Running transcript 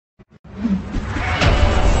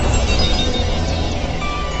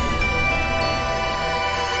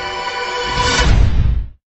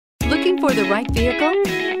for the right vehicle?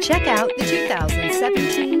 Check out the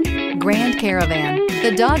 2017 Grand Caravan.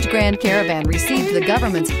 The Dodge Grand Caravan received the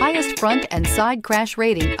government's highest front and side crash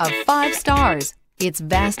rating of 5 stars. Its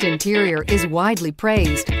vast interior is widely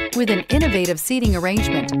praised, with an innovative seating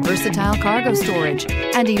arrangement, versatile cargo storage,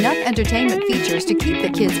 and enough entertainment features to keep the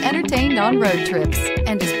kids entertained on road trips,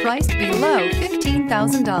 and is priced below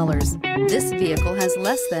 $15,000. This vehicle has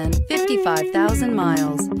less than 55,000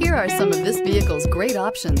 miles. Here are some of this vehicle's great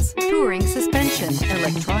options: touring suspension,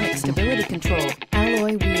 electronic stability control,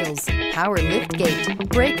 alloy wheels, power liftgate,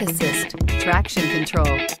 brake assist, traction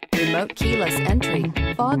control, remote keyless entry,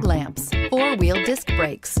 fog lamps, 4-wheel disc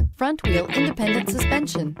brakes, front-wheel independent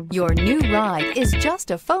suspension. Your new ride is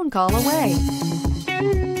just a phone call away.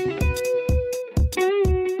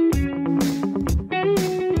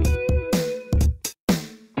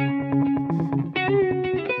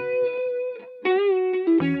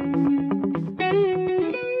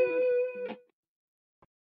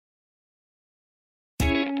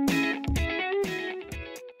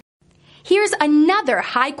 Here's another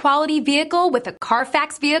high-quality vehicle with a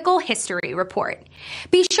Carfax Vehicle History Report.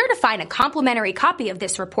 Be sure to find a complimentary copy of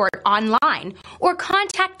this report online or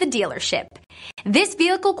contact the dealership. This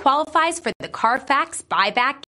vehicle qualifies for the Carfax Buyback